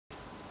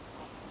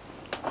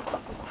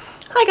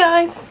Hi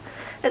guys,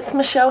 it's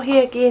Michelle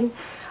here again.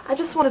 I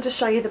just wanted to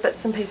show you the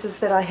bits and pieces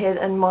that I had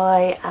in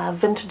my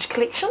vintage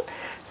collection.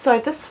 So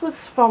this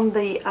was from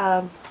the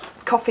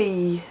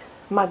coffee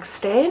mug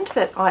stand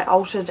that I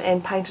altered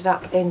and painted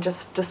up and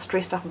just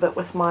distressed up a bit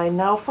with my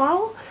nail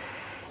file.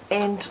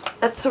 And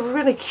it's a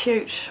really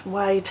cute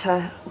way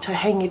to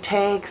hang your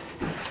tags,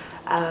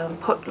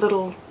 put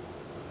little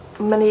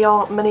mini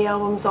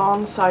albums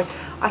on, so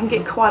I can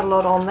get quite a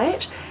lot on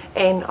that.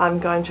 And I'm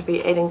going to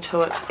be adding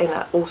to it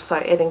and also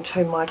adding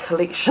to my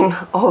collection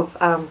of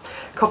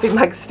coffee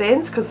mug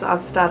stands, because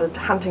I've started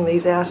hunting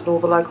these out at all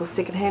the local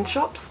secondhand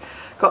shops.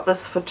 Got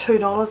this for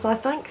 $2 I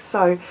think,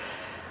 so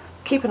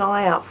keep an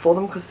eye out for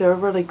them because they're a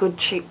really good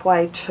cheap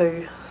way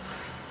to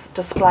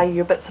display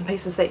your bits and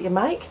pieces that you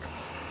make.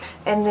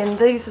 And then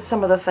these are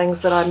some of the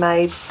things that I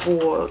made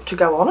to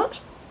go on it.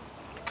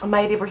 I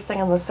made everything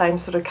in the same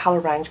sort of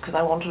colour range because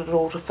I wanted it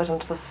all to fit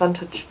into this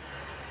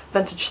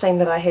vintage theme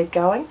that I had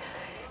going.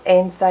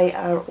 And they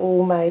are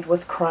all made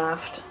with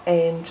craft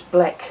and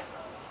black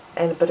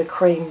and a bit of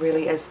cream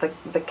really as the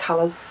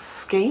colours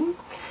scheme.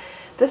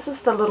 This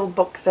is the little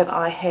book that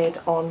I had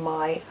on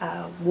my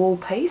wall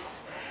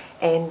piece,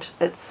 and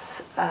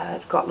it's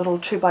got little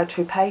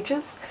 2x2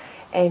 pages,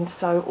 and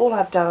so all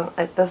I've done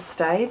at this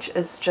stage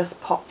is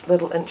just pop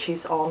little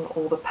inchies on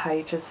all the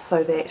pages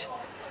so that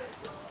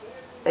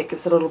it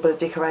gives a little bit of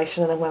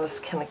decoration, and I'm going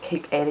to kind of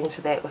keep adding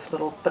to that with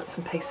little bits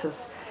and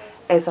pieces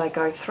as I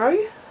go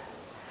through.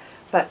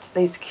 But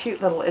these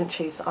cute little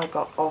inchies I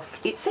got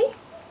off Etsy,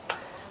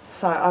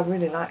 so I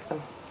really like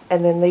them.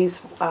 And then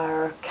these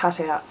are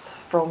cutouts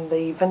from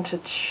the from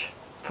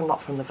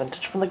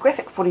the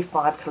Graphic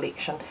 45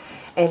 collection,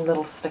 and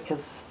little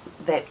stickers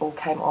that all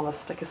came on the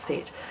sticker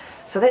set.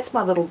 So that's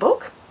my little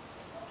book.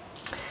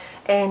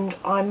 And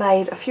I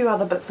made a few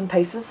other bits and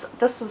pieces.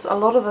 This is a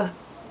lot of the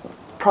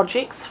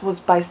projects was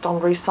based on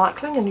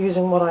recycling and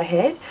using what I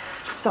had.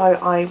 So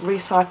I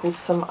recycled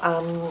some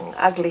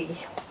ugly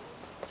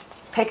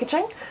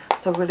packaging.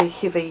 It's a really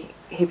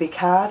heavy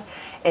card,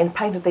 and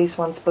painted these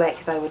ones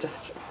black. They were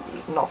just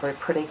not very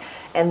pretty,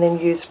 and then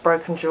used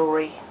broken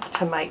jewellery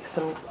to make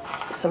some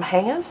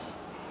hangers.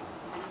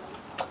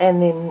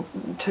 And then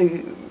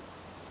to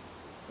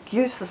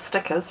use the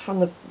stickers from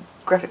the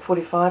Graphic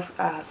 45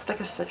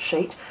 sticker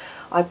sheet,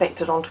 I backed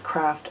it onto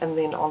craft and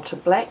then onto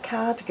black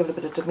card to give it a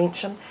bit of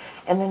dimension.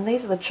 And then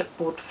these are the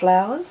chipboard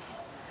flowers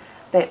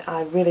that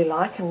I really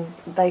like, and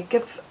they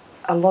give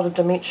a lot of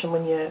dimension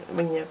when you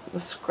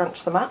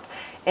scrunch them up,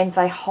 and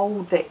they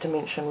hold that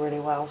dimension really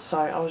well, so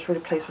I was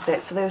really pleased with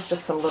that. So there's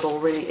just some little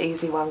really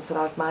easy ones that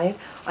I've made.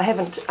 I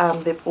haven't,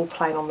 they're all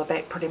plain on the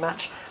back pretty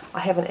much. I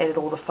haven't added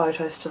all the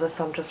photos to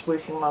this. I'm just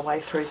working my way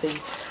through the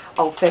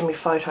old family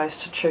photos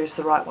to choose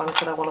the right ones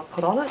that I want to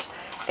put on it,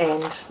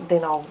 and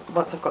then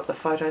once I've got the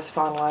photos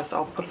finalised,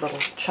 I'll put little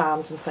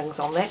charms and things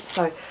on that.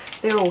 So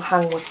they're all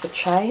hung with the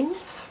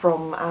chains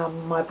from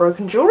my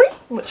broken jewellery,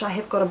 which I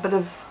have got a bit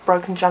of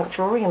broken junk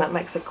jewellery, and it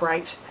makes a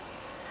great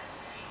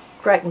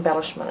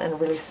embellishment and a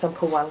really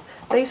simple one.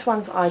 These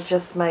ones I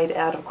just made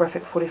out of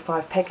Graphic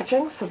 45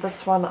 packaging. So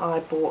this one I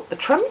bought the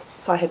trim,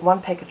 so I had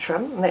one pack of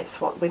trim, and that's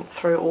what went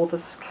through all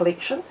this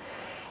collection.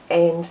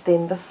 And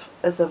then this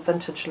is a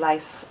vintage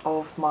lace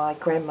of my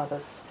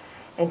grandmother's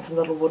and some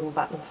little wooden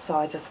buttons, so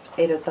I just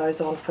added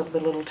those on for the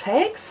little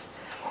tags.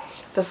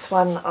 This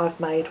one I've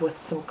made with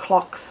some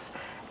clocks,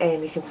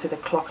 and you can see the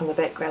clock in the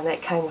background.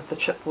 That came with the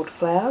chipboard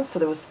flowers, so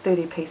there was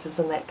 30 pieces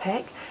in that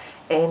pack,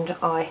 and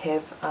I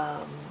have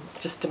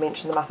just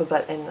dimensioned them up a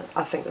bit, and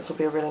I think this will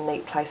be a really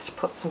neat place to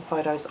put some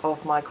photos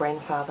of my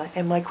grandfather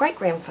and my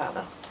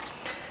great-grandfather.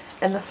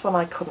 And this one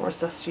I couldn't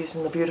resist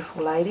using the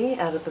beautiful lady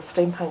out of the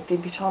Steampunk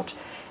Debutante,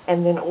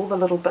 and then all the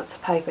little bits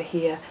of paper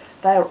here,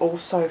 they are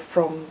also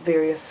from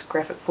various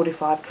Graphic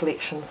 45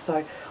 collections.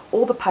 So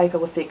all the paper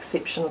with the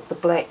exception of the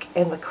black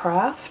and the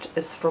craft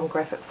is from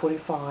Graphic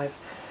 45.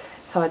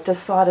 So I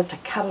decided to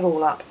cut it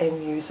all up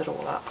and use it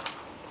all up.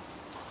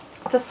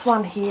 This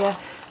one here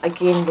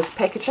again was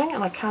packaging,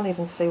 and I can't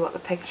even see what the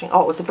packaging,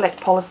 oh, it was the black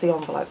policy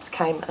envelopes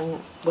came in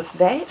with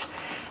that,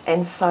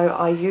 and so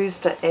I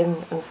used it and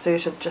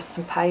inserted just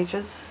some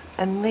pages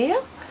in there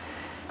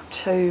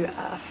to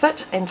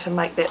fit and to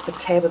make that the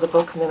tab of the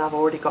book. And then I've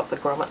already got the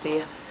grommet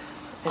there,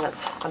 and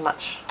it's a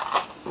much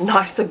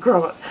nicer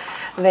grommet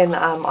than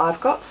I've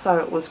got, so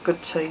it was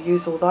good to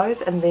use all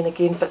those. And then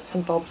again bits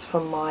and bobs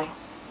from my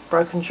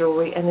broken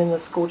jewellery, and then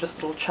this gorgeous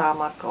little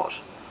charm I've got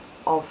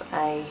of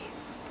a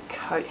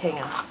coat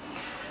hanger.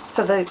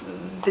 So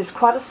there's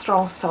quite a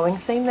strong sewing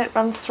theme that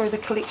runs through the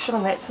collection,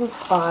 and that's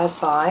inspired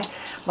by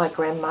my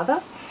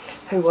grandmother,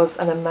 who was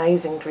an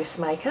amazing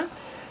dressmaker.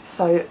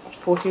 So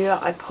for her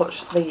I put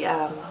the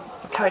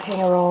coat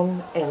hanger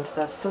on, and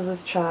the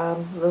scissors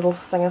charm, little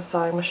Singer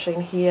sewing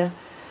machine here,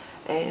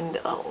 and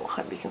oh,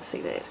 I hope you can see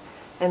that,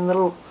 and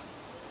little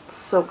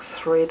silk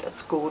thread.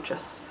 It's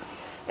gorgeous.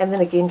 And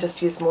then again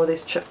just used more of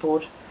these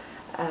chipboard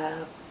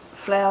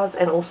flowers,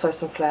 and also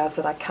some flowers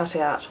that I cut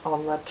out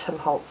on the Tim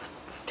Holtz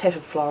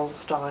tattered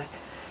florals die,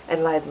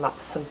 and laid them up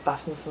with some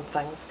buttons and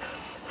things.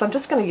 So I'm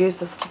just going to use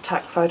this to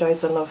tuck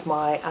photos in of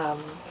my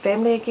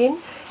family again.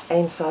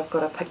 And so I've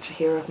got a picture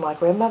here of my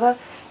grandmother,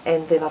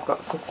 and then I've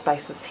got some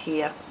spaces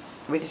here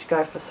ready to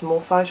go for some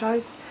more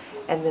photos,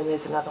 and then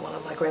there's another one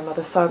of my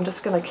grandmother. So I'm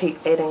just going to keep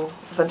adding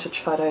vintage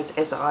photos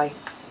as I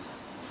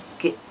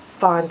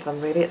find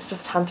them. Really, it's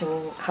just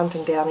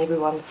hunting down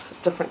everyone's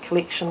different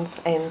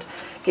collections and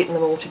getting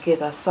them all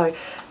together. So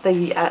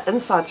the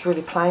inside's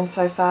really plain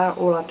so far.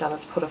 All I've done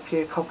is put a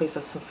few copies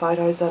of some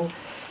photos in,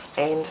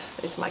 and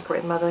there's my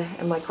grandmother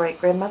and my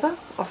great-grandmother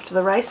off to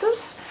the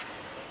races,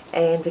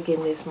 and again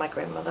there's my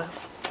grandmother.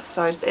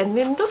 So, and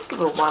then this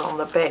little one on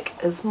the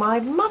back is my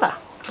mother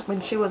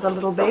when she was a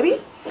little baby,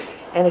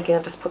 and again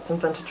I just put some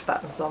vintage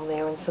buttons on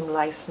there and some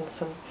lace and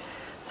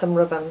some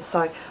ribbons.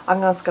 So I'm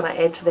just going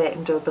to add to that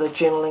and do a bit of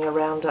journaling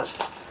around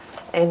it,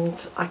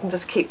 and I can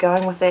just keep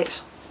going with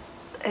that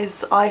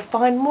as I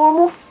find more and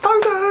more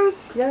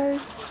photos. Yay!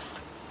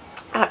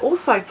 I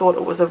also thought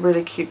it was a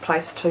really cute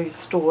place to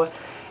store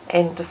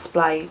and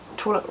display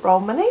toilet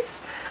roll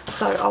minis,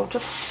 so I'll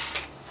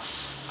just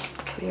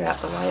clear out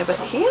the way a bit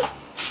here.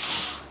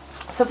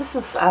 So this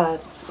is,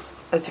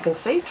 as you can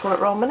see, toilet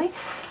roll mini.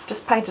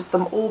 Just painted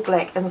them all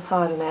black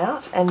inside and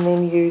out, and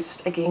then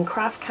used again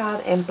craft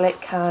card and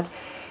black card,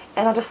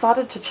 and I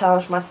decided to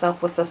challenge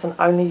myself with this and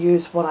only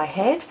use what I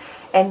had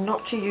and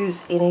not to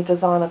use any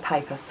designer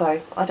paper.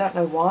 So I don't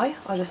know why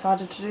I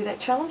decided to do that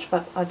challenge,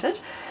 but I did,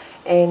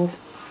 and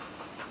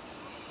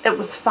it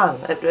was fun.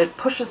 It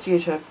pushes you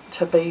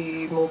to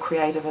be more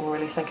creative and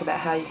really think about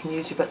how you can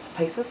use your bits and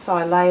pieces. So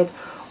I layered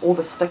all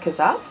the stickers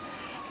up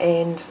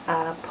and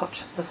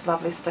put this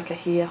lovely sticker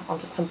here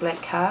onto some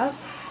black card,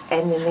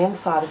 and then the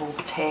inside of all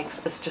the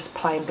tags is just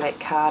plain black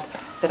card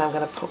that I'm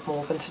going to put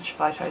more vintage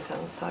photos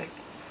in, so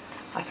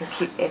I can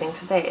keep adding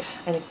to that.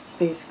 And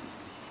these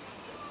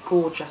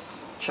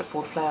gorgeous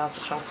chipboard flowers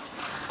which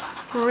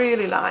I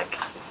really like.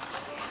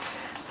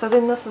 So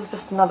then this is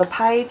just another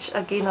page.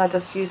 Again, I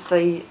just used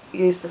the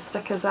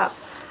stickers up,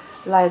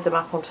 layered them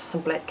up onto some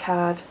black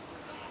card,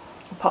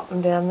 and pop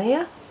them down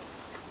there.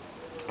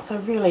 So I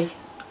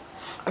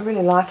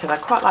really like it. I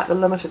quite like the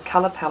limited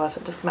colour palette.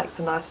 It just makes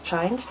a nice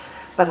change.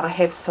 But I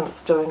have,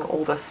 since doing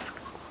all this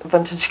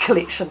vintage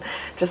collection,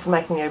 just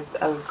making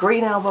a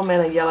green album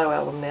and a yellow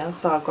album now.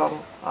 So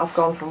I've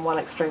gone from one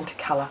extreme to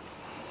colour.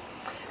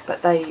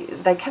 But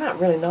they came out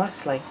really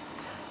nicely.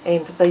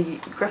 And the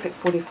graphic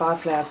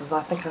 45 flowers, as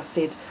I think I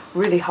said,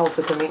 really hold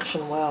the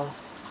dimension well.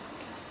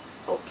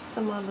 Oops,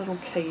 and my little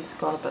keys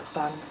got a bit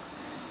bung.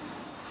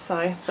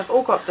 So they've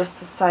all got just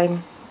the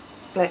same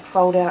black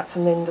fold outs,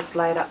 and then just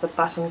laid up the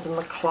buttons and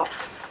the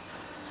clocks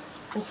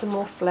and some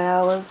more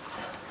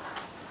flowers.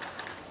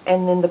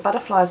 And then the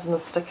butterflies and the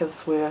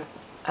stickers were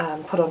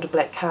put onto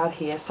black card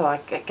here, so I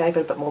gave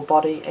it a bit more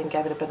body and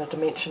gave it a bit of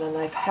dimension, and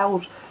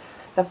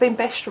they've been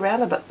bashed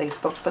around a bit, these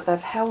books, but they've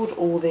held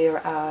all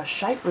their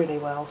shape really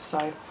well,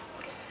 so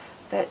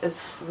that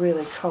is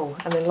really cool.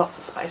 And then lots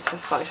of space for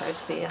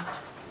photos there.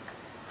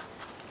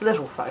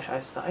 Little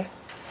photos though.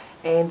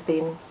 And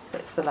then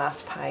that's the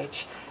last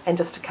page, and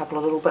just a couple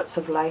of little bits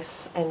of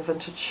lace and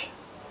vintage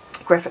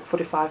graphic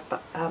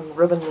 45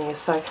 ribbon there.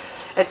 So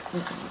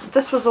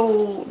this was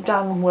all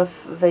done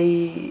with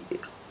the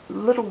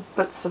little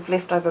bits of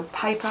leftover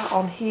paper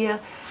on here,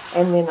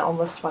 and then on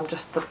this one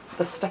just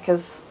the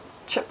stickers,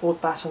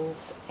 chipboard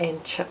buttons and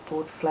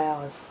chipboard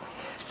flowers.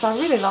 So I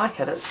really like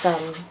it. It's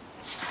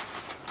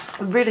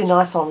really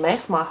nice en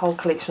masse. My whole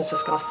collection is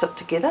just going to sit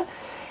together.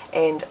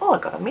 And oh, I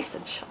got a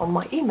message on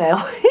my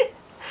email.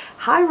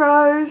 Hi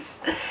Rose.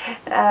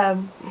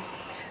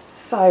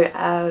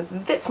 So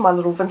that's my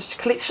little vintage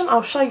collection.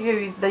 I'll show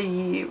you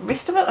the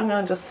rest of it. I'm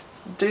going to just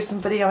do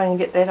some videoing and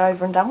get that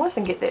over and done with,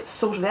 and get that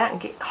sorted out, and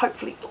get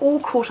hopefully all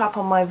caught up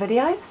on my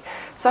videos.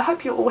 So I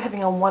hope you're all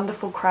having a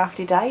wonderful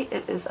crafty day.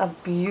 It is a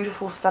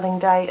beautiful, stunning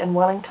day in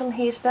Wellington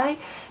here today,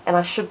 and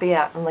I should be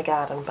out in the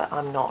garden, but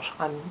I'm not.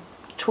 I'm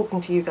talking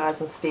to you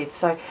guys instead.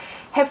 So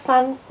have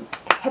fun,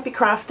 happy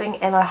crafting,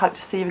 and I hope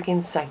to see you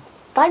again soon.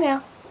 Bye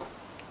now.